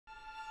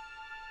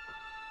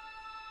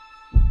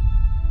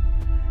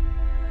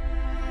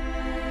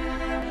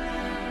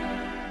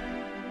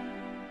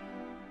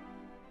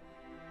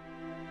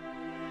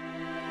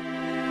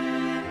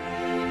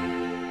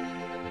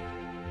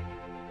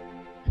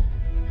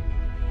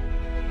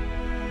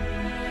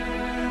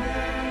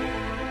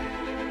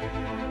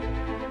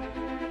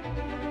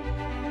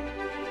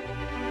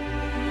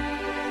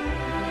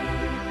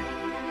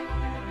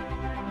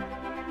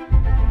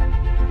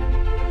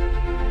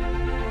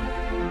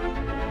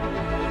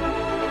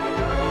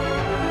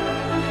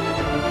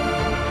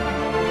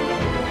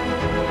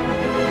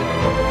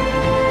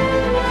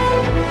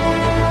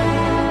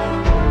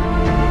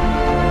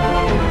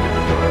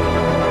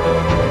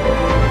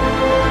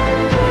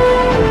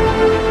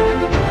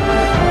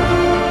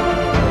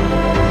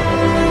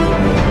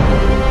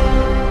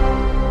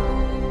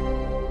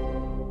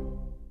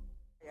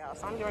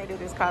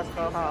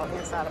Costco haul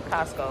inside of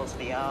Costco's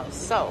for y'all.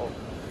 So,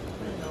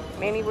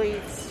 mini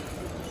wheats.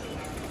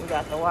 We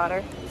got the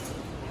water.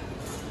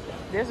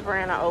 This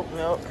brand of oat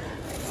milk.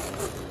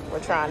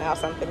 We're trying out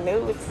something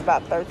new. It's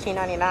about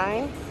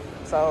 $13.99.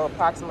 So,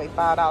 approximately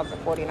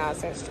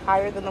 $5.49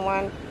 higher than the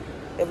one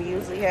that we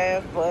usually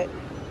have. But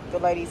the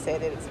lady said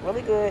that it's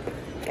really good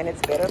and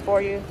it's better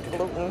for you.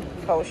 Gluten,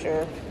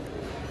 kosher.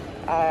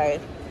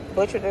 I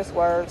butchered this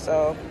word,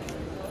 so,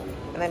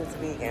 and then it's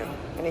vegan.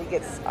 And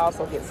it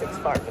also gets 6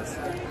 cartons.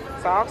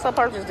 So I also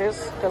purchased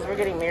this because we're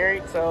getting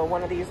married. So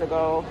one of these will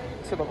go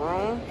to the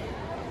room.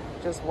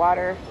 Just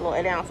water, little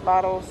 8-ounce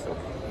bottles of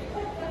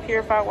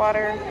purified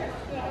water,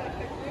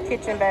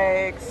 kitchen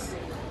bags,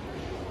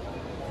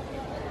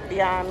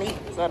 Beyond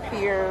Meats up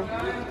here,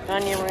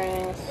 onion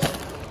rings,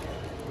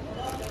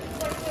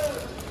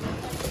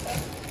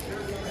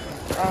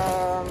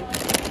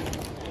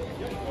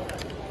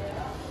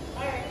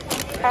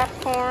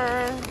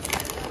 popcorn,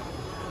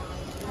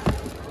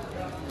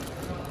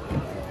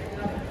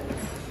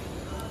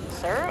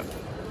 syrup,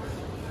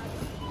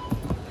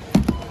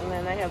 and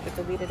then they have the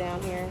Kavita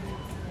down here,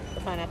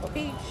 the pineapple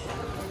peach.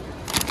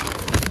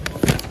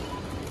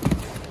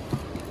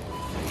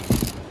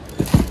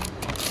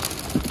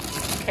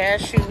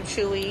 Cashew,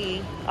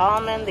 chewy,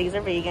 almond. These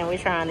are vegan. We're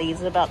trying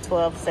these. About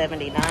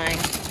 $12.79.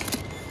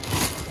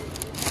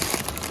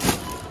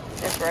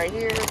 That's right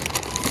here.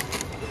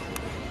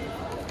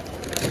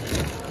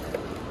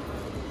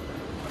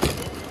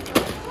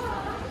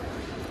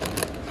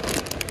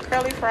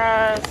 Curly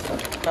fries.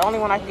 The only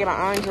one I can get an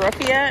orange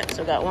roughy at.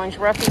 So got orange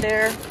roughy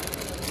there.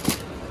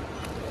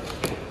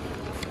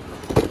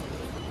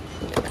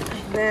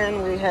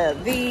 Then we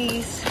have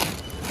these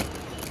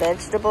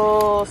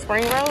vegetable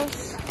spring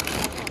rolls.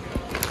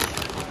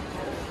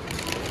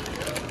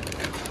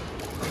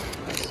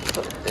 Let's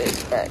put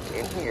this back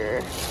in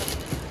here.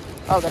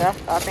 Oh, but I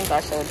think I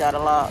showed y'all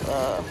a lot.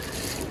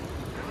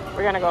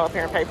 We're gonna go up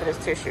here and pay for this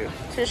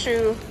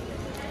tissue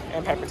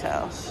and paper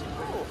towels.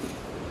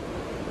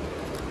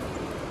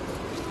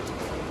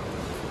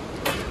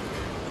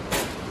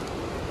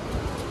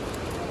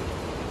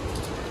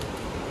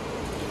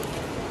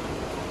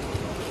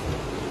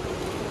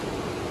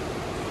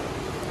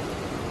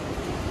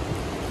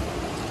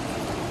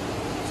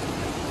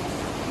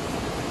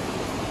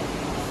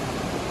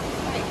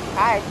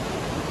 Hi.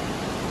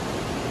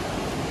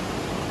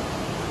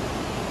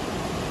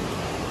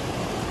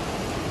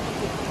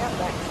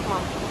 Come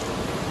on.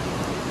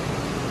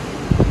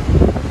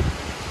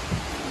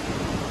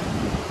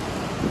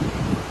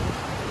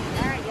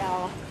 All right,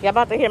 y'all. Y'all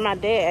about to hear my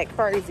dad act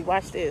crazy.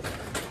 Watch this.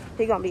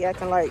 He gonna be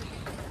acting like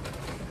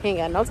he ain't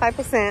got no type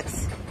of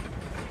sense.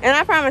 And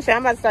I promise you,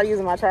 I'm about to start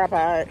using my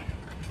tripod.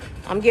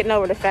 I'm getting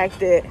over the fact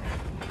that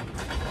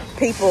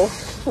people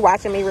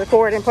watching me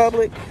record in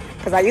public.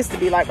 Because I used to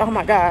be like, oh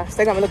my gosh,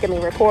 they're going to look at me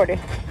recording.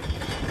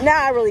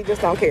 Now I really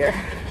just don't care.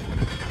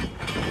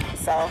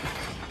 So.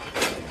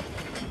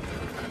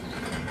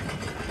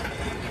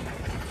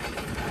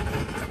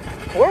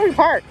 Where we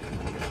park?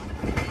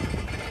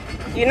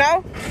 You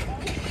know?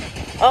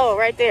 Oh,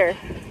 right there.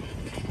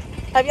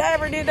 Have y'all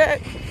ever did that?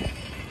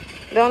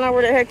 Don't know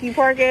where the heck you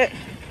park at?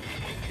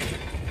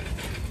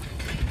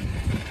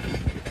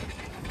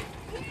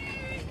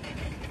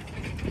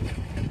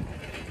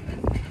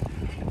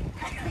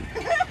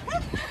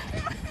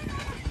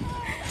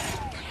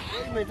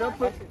 Don't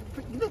put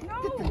look,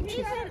 No, get the he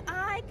tissue. said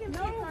I can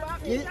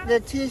Get the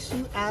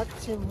tissue out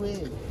your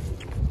way.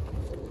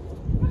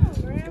 Come on,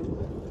 Graham.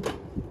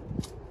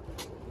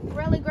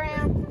 Really,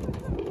 Graham?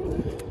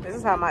 This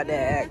is how my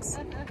dad acts.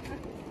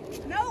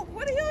 No,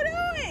 what are you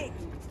doing?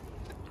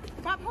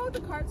 Bob, hold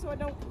the cart so I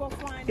don't go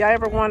flying. Y'all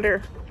ever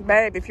wonder,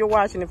 babe, if you're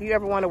watching, if you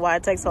ever wonder why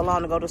it takes so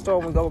long to go to the store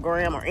when we go to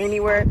Graham or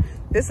anywhere,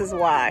 this is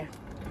why.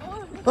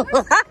 Oh,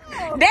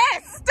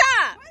 Dad,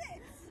 stop!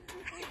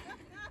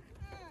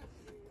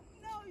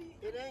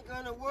 It ain't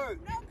gonna work.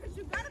 no, because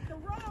you got it the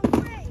wrong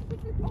way.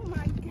 Oh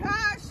my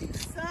gosh, you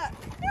suck.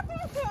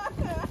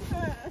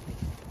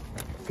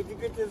 Did you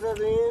get this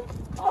other end?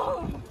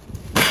 Oh.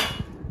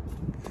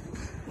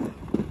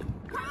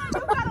 Come on,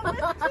 you gotta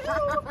lift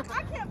too.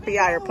 I can't He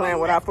out here playing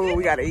with our food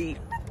we gotta eat.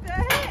 What the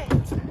heck?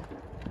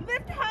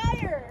 Lift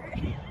higher.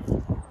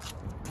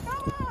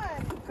 Come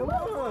on. Come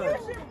on.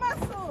 Use your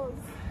muscles.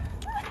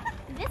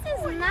 This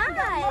is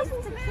nice.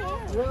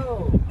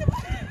 No.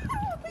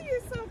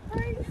 You're so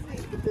crazy.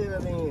 Get the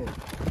other end.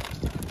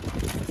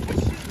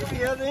 Get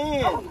the other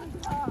end. Oh my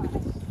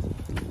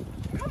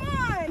gosh. Come on.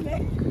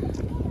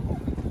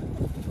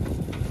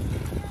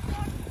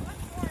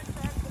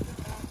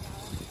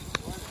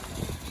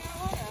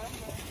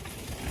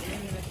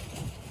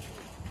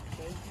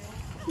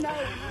 No,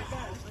 not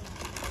that.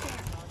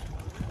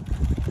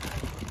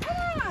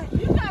 Come on,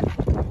 you got it.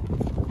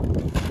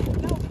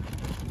 No.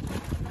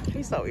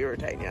 He's so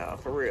irritating, y'all,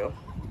 for real.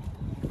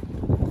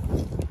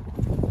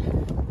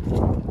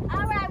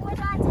 All right, where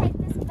do I take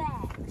this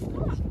back?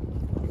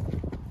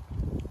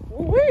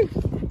 Woo-wee.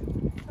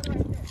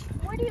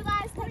 Where do you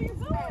guys take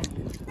this back?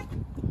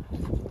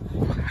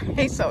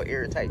 He's so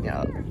irritating,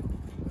 y'all.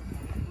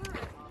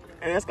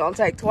 And it's gonna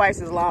take twice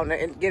as long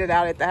to get it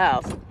out at the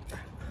house.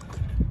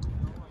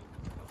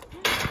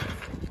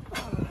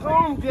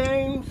 Home,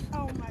 James.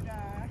 Oh my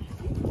gosh.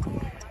 Oh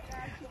my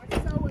gosh, you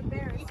are so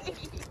embarrassing.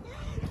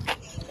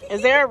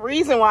 Is there a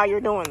reason why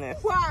you're doing this?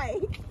 Why?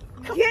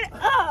 Get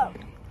up.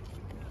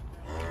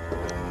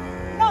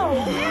 No,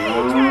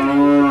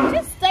 man,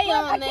 Just stay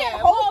on I there.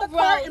 can't hold We'll the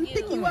cart roll and you.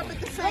 pick you up at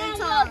the same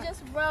We'll time.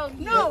 just roll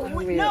you.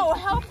 No,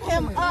 help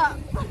him up.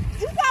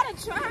 You gotta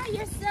try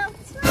yourself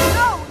too.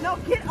 No,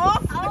 get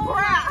off the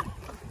ground.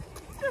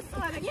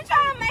 You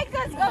trying to make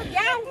us go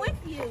down with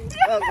you.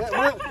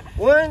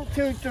 1,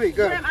 2, 3,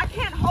 go. Ma'am, I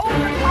can't hold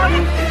the cart.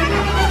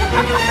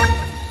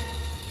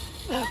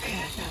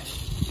 Okay,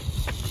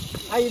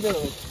 How you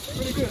doing?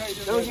 Pretty good. How you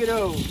doing? Don't get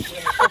old.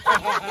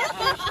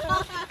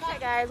 okay,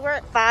 guys, we're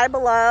at Five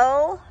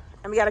Below,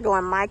 and we gotta go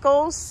in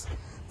Michael's.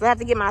 So I have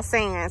to get my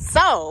sand.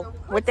 So,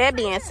 with that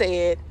being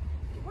said,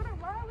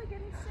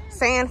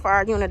 sand for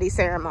our unity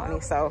ceremony.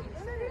 So,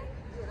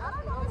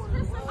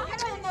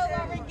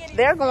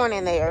 they're going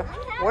in there.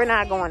 We're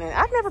not going in.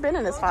 I've never been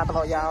in this Five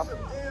Below, y'all.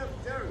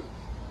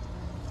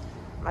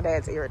 My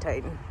dad's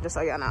irritating, just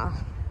so y'all know.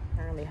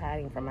 I'm gonna be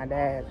hiding from my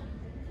dad.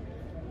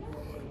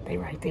 They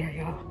right there,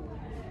 y'all.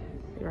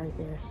 They right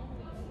there.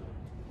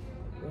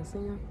 You see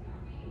him?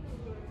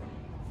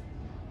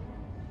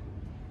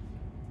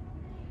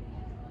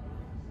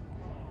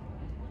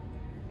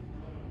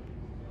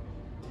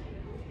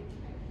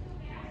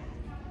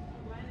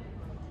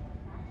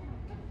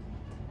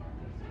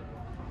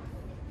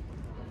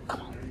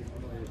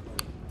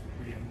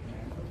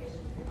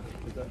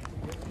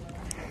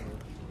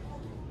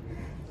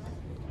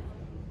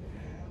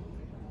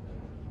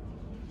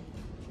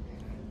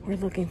 We're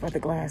looking for the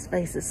glass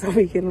faces so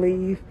we can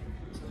leave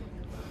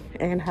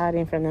and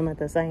hiding from them at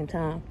the same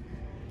time.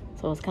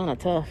 So it's kind of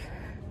tough.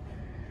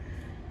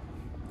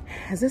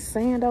 Is this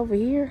sand over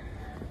here?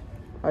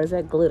 Or is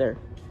that glitter?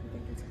 I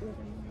think it's glitter.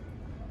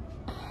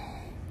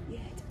 Yeah,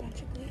 it's a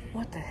bunch of glitter.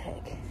 What the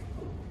heck?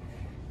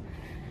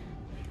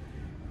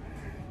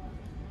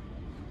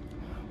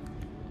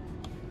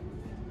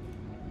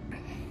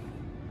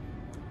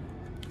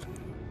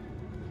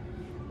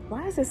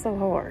 Why is it so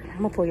hard?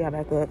 I'm gonna pull y'all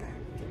back up.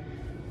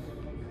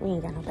 We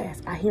ain't got no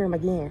bass. I hear him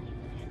again.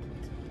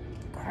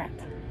 Crap.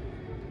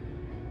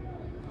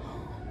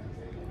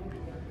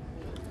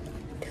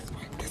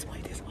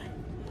 This way.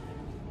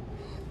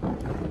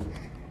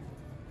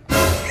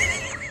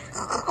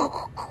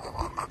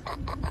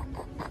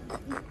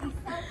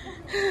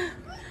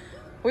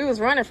 We was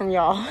running from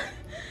y'all.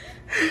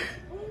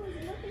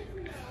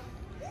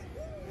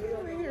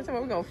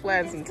 We're gonna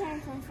flatten some.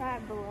 Came from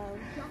Five Below.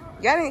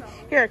 Y'all didn't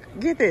here.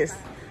 Get this.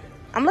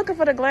 I'm looking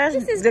for the glass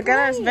vases.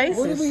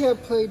 What do we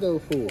have Play-Doh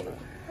for? Because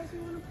you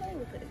want to play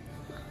with it.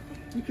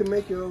 You can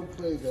make your own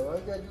Play-Doh. All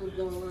you gotta do is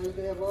go online. You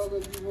can have all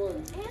that you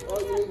want.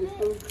 All you need is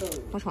food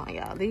coloring. Which one,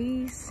 y'all?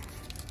 These?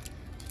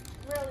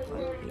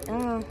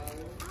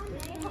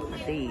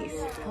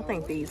 These. I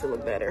think these will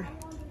look better.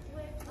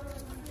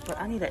 But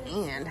I need an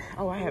end.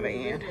 Oh, I have an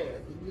end.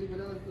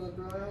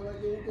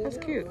 That's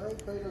cute.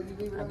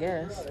 I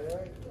guess.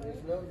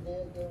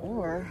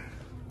 Or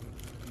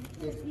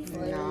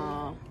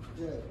no.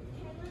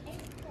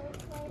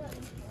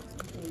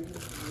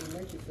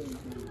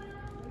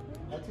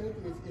 I tell you,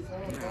 it's all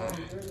about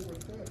the dirty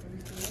stuff.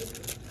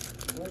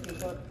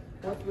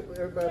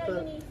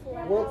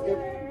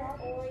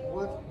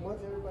 Once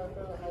everybody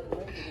found out how to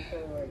make it, it's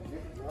kind of like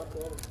this off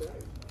all the stuff.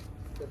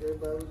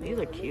 These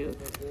are cute.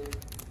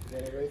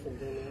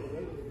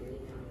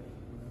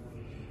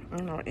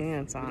 There's no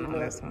ends on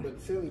this one.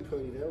 But silly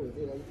putty, that was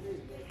it.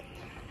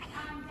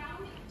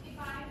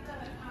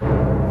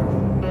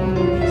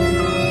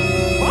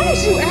 Why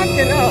is you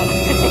acting up?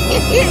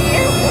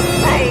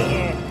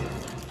 Irritating.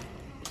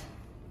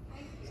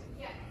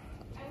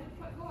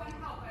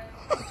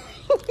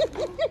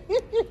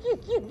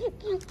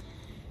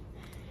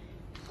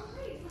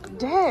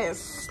 Dad,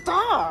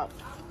 stop.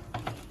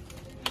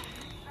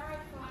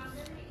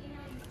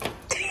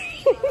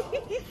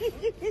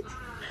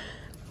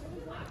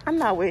 I'm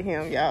not with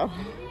him, y'all.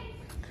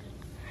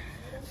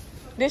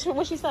 This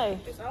what she say?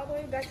 It's all the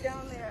way back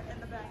down there in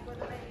the back where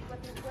the lady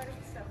with the wedding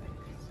stuff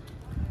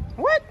is.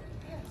 What?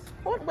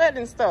 What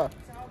wedding stuff?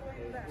 It's all the way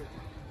in the back.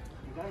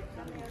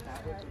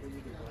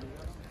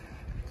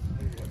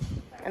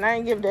 And I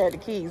ain't give Dad the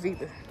keys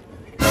either.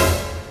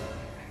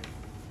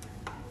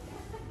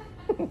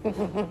 Look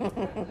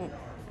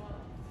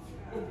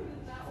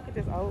at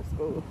this old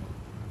school.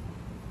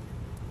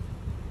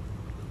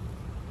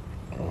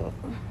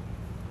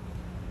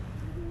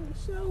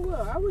 So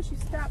well, I wish you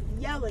stopped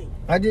yelling.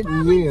 I didn't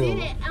Probably yell. did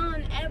it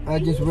on every. I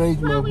just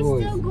raised my While we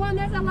voice. still going,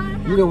 there's a lot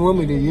of You don't want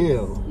me to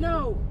yell.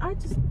 No, I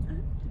just.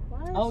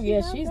 Why is Oh she yeah,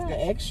 like she's that?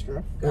 the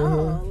extra.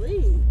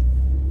 Golly.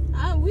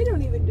 We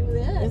don't even do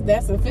that. Is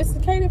that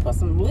sophisticated for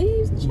some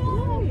leaves,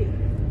 child?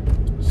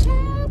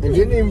 Child, And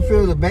didn't even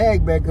fill the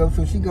bag back up,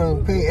 so she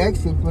gonna pay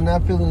extra for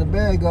not filling the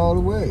bag all the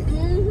way.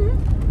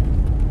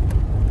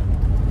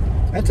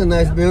 That's a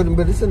nice building,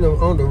 but it's on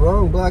the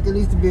wrong block. It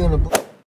needs to be on the block.